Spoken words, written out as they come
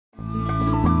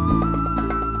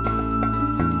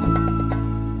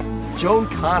Joan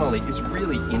Connelly is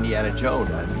really Indiana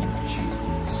Jones. I mean,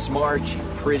 she's smart, she's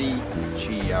pretty,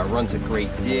 she runs a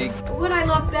great dig. What I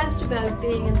love best about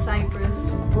being in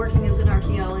Cyprus, working as an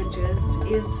archaeologist,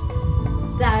 is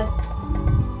that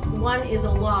one is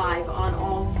alive on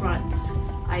all fronts.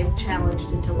 I'm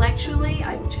challenged intellectually,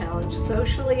 I'm challenged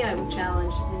socially, I'm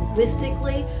challenged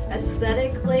linguistically,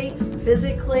 aesthetically,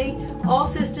 physically. All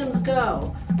systems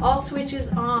go, all switches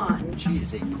on. She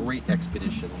is a great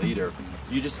expedition leader.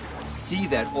 You just see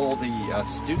that all the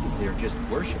students there just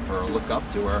worship her, look up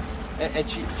to her, and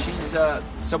she's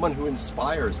someone who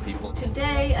inspires people.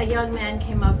 Today, a young man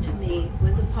came up to me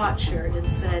with a potsherd and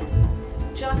said,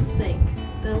 "Just think,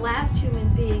 the last human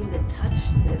being that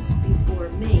touched this before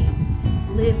me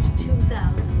lived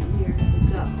 2,000 years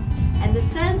ago." And the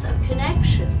sense of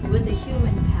connection with a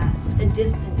human past, a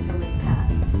distant human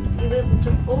past, be able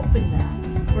to open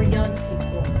that for young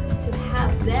people, to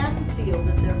have them feel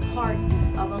that they're part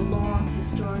of a long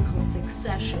historical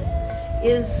succession,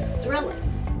 is thrilling.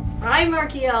 I'm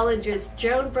archaeologist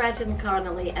Joan Breton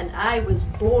Connelly, and I was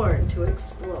born to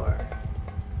explore.